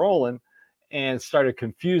got rolling and started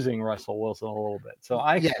confusing Russell Wilson a little bit. So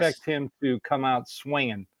I expect him to come out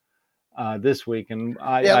swinging this week, and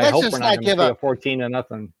I hope we're not going to see a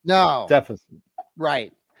 14-0 deficit.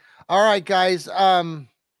 Right. All right, guys.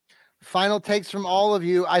 Final takes from all of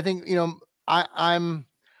you. I think I'm.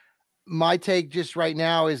 My take just right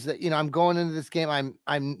now is that I'm going into this game.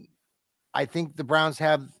 I think the Browns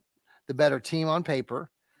have the better team on paper,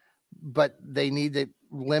 but they need to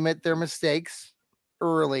limit their mistakes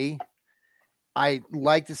early. I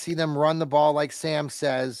like to see them run the ball, like Sam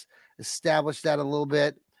says, establish that a little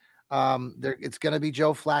bit. It's going to be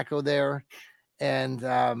Joe Flacco there. And,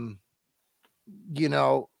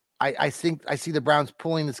 I think I see the Browns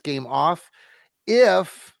pulling this game off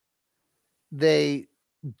if they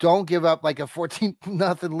don't give up like a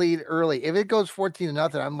 14-0 lead early. If it goes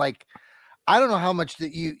 14-0, I'm like, I don't know how much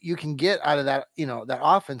that you can get out of that, that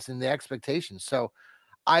offense and the expectations. So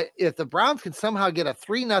if the Browns can somehow get a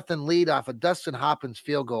 3-0 lead off of Dustin Hopkins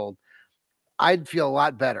field goal, I'd feel a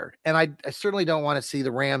lot better. And I certainly don't want to see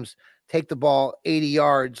the Rams take the ball 80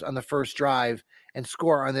 yards on the first drive and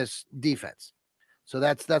score on this defense. So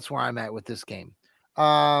that's where I'm at with this game.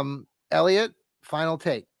 Elliot, final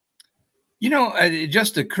take. It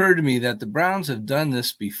just occurred to me that the Browns have done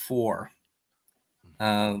this before.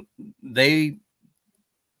 They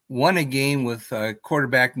won a game with a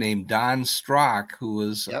quarterback named Don Strock, who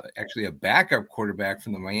was actually a backup quarterback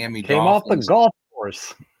from the Miami Dolphins. Came off the golf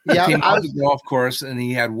course. Came off the golf course, and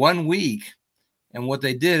he had 1 week. And what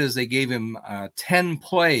they did is they gave him 10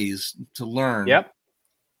 plays to learn. Yep.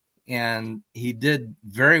 And he did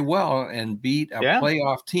very well and beat a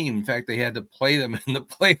playoff team. In fact, they had to play them in the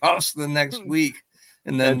playoffs the next week.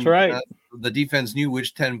 And then that's right. The defense knew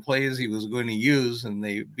which 10 plays he was going to use, and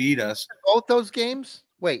they beat us. Both those games?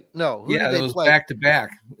 Wait, no. Who did they play?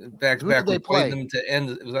 Back-to-back. Back-to-back. We played them to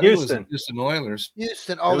end. I think it was the Houston Oilers.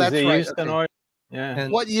 Houston. Oh, that's right. Houston Oilers. Yeah.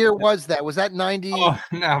 And what year was that? Was that 90? Oh,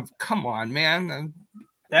 no, come on, man.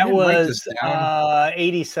 That was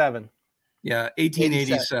 87. Yeah,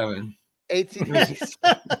 1887.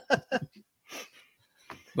 1887.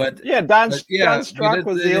 But Don Strock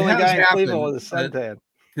was the only guy in Cleveland with a suntan.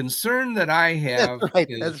 Concern that I have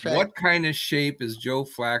is what kind of shape is Joe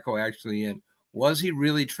Flacco actually in? Was he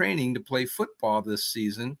really training to play football this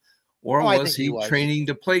season, or was he training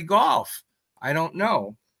to play golf? I don't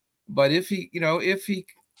know. But if he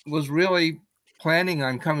was really planning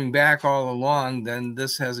on coming back all along, then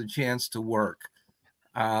this has a chance to work.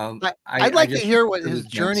 I'd like to hear what his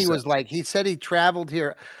journey was like. He said he traveled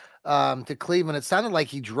here to Cleveland. It sounded like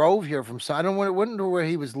he drove here from. So I wonder where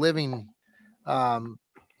he was living prior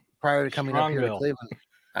to coming up here to Cleveland.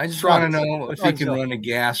 I just want to know if he can run a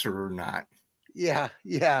gasser or not. Yeah.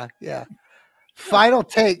 Final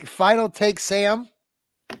take, Sam.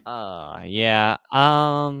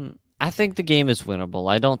 I think the game is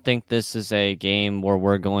winnable. I don't think this is a game where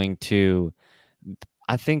we're going to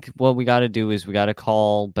I think what we got to do is we got to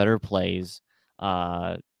call better plays.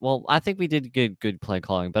 Well, I think we did good play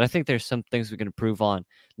calling, but I think there's some things we can improve on.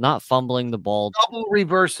 Not fumbling the ball. Double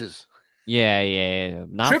reverses. Yeah.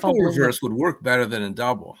 Not Triple fumbling reverse would work better than a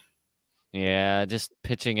double. Yeah, just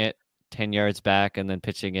pitching it 10 yards back and then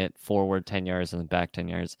pitching it forward 10 yards and then back 10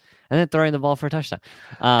 yards and then throwing the ball for a touchdown.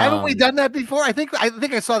 Haven't we done that before? I think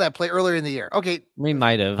I saw that play earlier in the year. Okay. We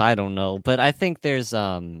might have. I don't know. But I think there's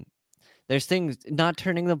things, not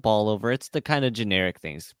turning the ball over. It's the kind of generic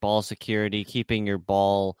things. Ball security, keeping your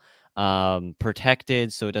ball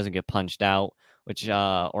protected so it doesn't get punched out,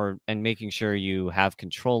 and making sure you have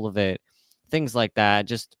control of it. Things like that.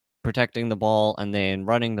 Just protecting the ball and then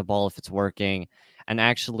running the ball if it's working, and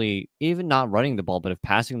actually even not running the ball, but if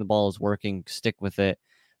passing the ball is working, stick with it.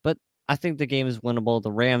 But I think the game is winnable.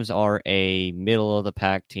 The Rams are a middle of the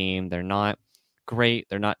pack team. They're not great.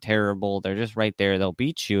 They're not terrible. They're just right there. They'll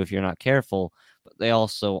beat you if you're not careful, but they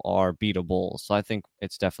also are beatable. So I think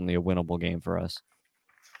it's definitely a winnable game for us.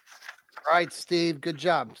 All right, Steve. Good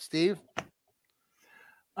job, Steve.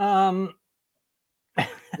 The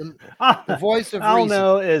voice of I'll reason.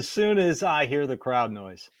 know as soon as I hear the crowd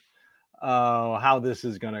noise how this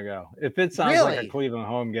is going to go. If it sounds like a Cleveland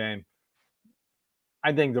home game,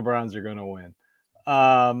 I think the Browns are going to win.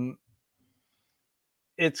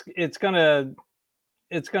 It's going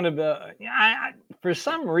to be for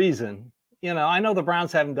some reason. I know the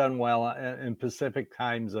Browns haven't done well in Pacific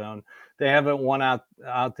time zone. They haven't won out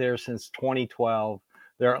there since 2012.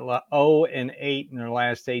 They're 0-8 in their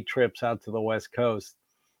last 8 trips out to the West Coast.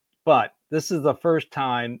 But this is the first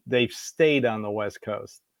time they've stayed on the West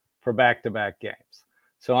Coast for back-to-back games.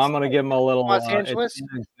 So I'm going to give them a little Los Angeles.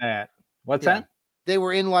 What's that? They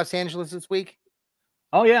were in Los Angeles this week.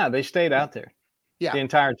 Oh yeah, they stayed out there. Yeah, the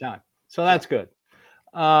entire time. So that's good.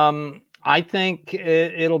 I think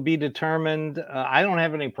it'll be determined. I don't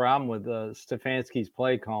have any problem with Stefanski's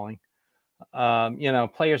play calling.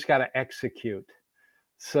 Players got to execute.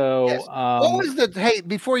 So yes. What was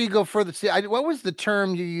before you go further, what was the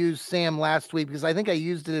term you used, Sam, last week? Because I think I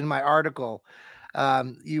used it in my article.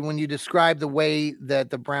 When you described the way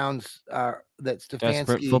that the Browns that Stefanski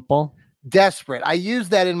desperate football. Desperate. I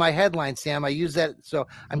used that in my headline, Sam. I use that. So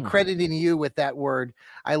I'm crediting you with that word.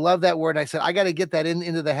 I love that word. I said, I got to get that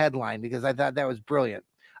into the headline because I thought that was brilliant.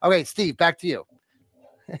 Okay, Steve, back to you.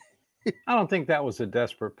 I don't think that was a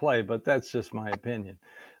desperate play, but that's just my opinion.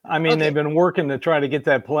 I mean, They've been working to try to get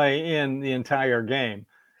that play in the entire game.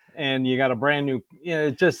 And you got a brand new,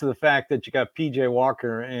 just the fact that you got PJ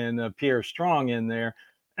Walker and Pierre Strong in there.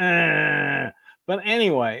 But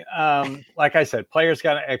anyway, like I said, players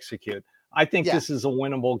got to execute. I think this is a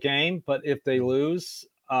winnable game, but if they lose,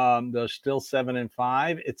 they're still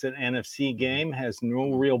 7-5. It's an NFC game, has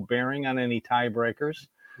no real bearing on any tiebreakers.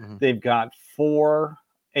 Mm-hmm. They've got 4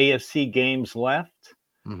 AFC games left.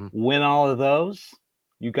 Mm-hmm. Win all of those,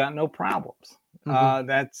 you got no problems. Mm-hmm.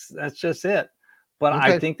 That's just it. But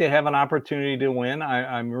I think they have an opportunity to win.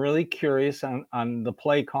 I'm really curious on the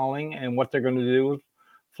play calling and what they're going to do with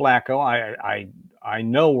Flacco. I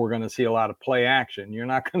know we're going to see a lot of play action. You're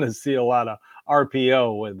not going to see a lot of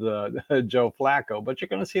RPO with Joe Flacco, but you're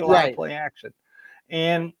going to see a lot of play action.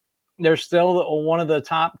 And they're still one of the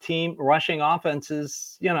top team rushing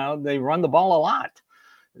offenses. They run the ball a lot.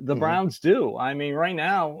 The Browns do. I mean, right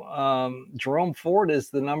now, Jerome Ford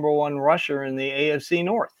is the number 1 rusher in the AFC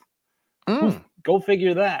North. Go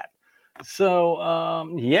figure that. So,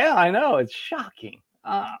 I know. It's shocking.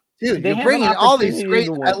 Dude, you're bringing all these great.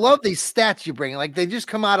 I love these stats you bring. Like they just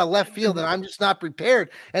come out of left field, and I'm just not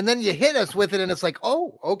prepared. And then you hit us with it, and it's like,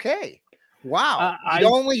 oh, okay, wow. You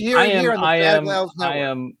only hear it here on the Fanatical Elfz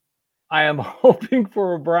Network. I am hoping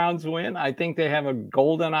for a Browns win. I think they have a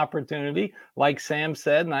golden opportunity, like Sam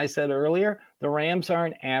said, and I said earlier. The Rams are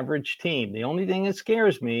an average team. The only thing that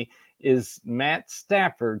scares me is Matt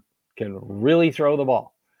Stafford can really throw the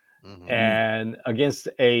ball. Mm-hmm. And against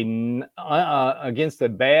a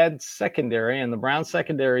bad secondary, and the Browns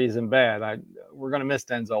secondary isn't bad. We're going to miss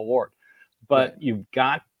Denzel Ward, but you've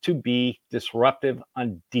got to be disruptive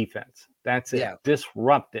on defense. That's it. Yeah.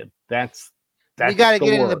 Disruptive. That's we got to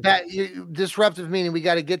get into the back. Disruptive meaning we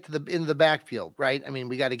got to get into the backfield, right? I mean,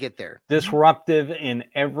 we got to get there. Disruptive in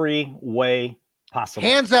every way possible.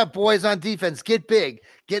 Hands up, boys, on defense. Get big.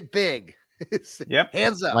 Get big. Yep.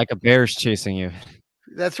 Hands up. Like a bear's chasing you.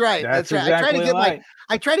 That's right. That's right. Exactly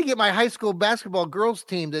I try to get my high school basketball girls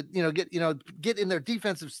team to, get in their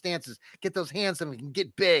defensive stances, get those hands and we can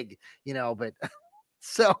get big, but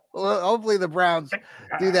so hopefully the Browns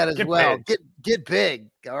do that as well. Big. Get big.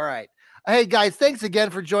 All right. Hey guys, thanks again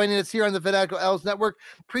for joining us here on the Fanatical Elfz Network.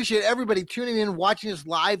 Appreciate everybody tuning in, watching us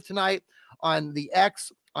live tonight on the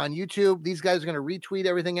X, on YouTube. These guys are going to retweet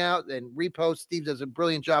everything out and repost. Steve does a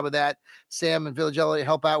brilliant job of that. Sam and Villagelli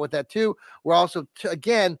help out with that too. We're also,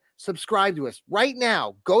 again, subscribe to us right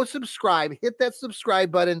now. Go subscribe, hit that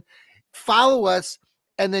subscribe button, follow us,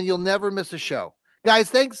 and then you'll never miss a show. Guys,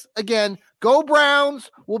 thanks again. Go Browns.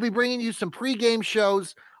 We'll be bringing you some pregame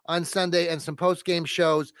shows on Sunday and some postgame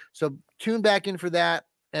shows. So tune back in for that.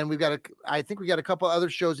 And I think we got a couple other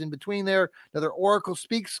shows in between there. Another Oracle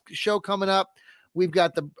Speaks show coming up. We've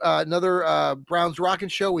got the another Browns Rockin'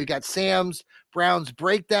 Show. We've got Sam's Browns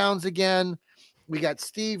Breakdowns again. We got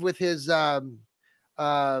Steve with his Dog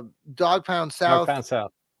Pound South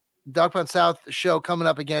show coming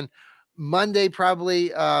up again Monday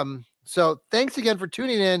probably. So thanks again for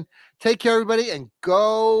tuning in. Take care, everybody, and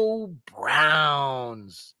go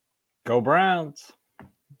Browns. Go Browns.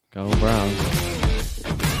 Go Browns.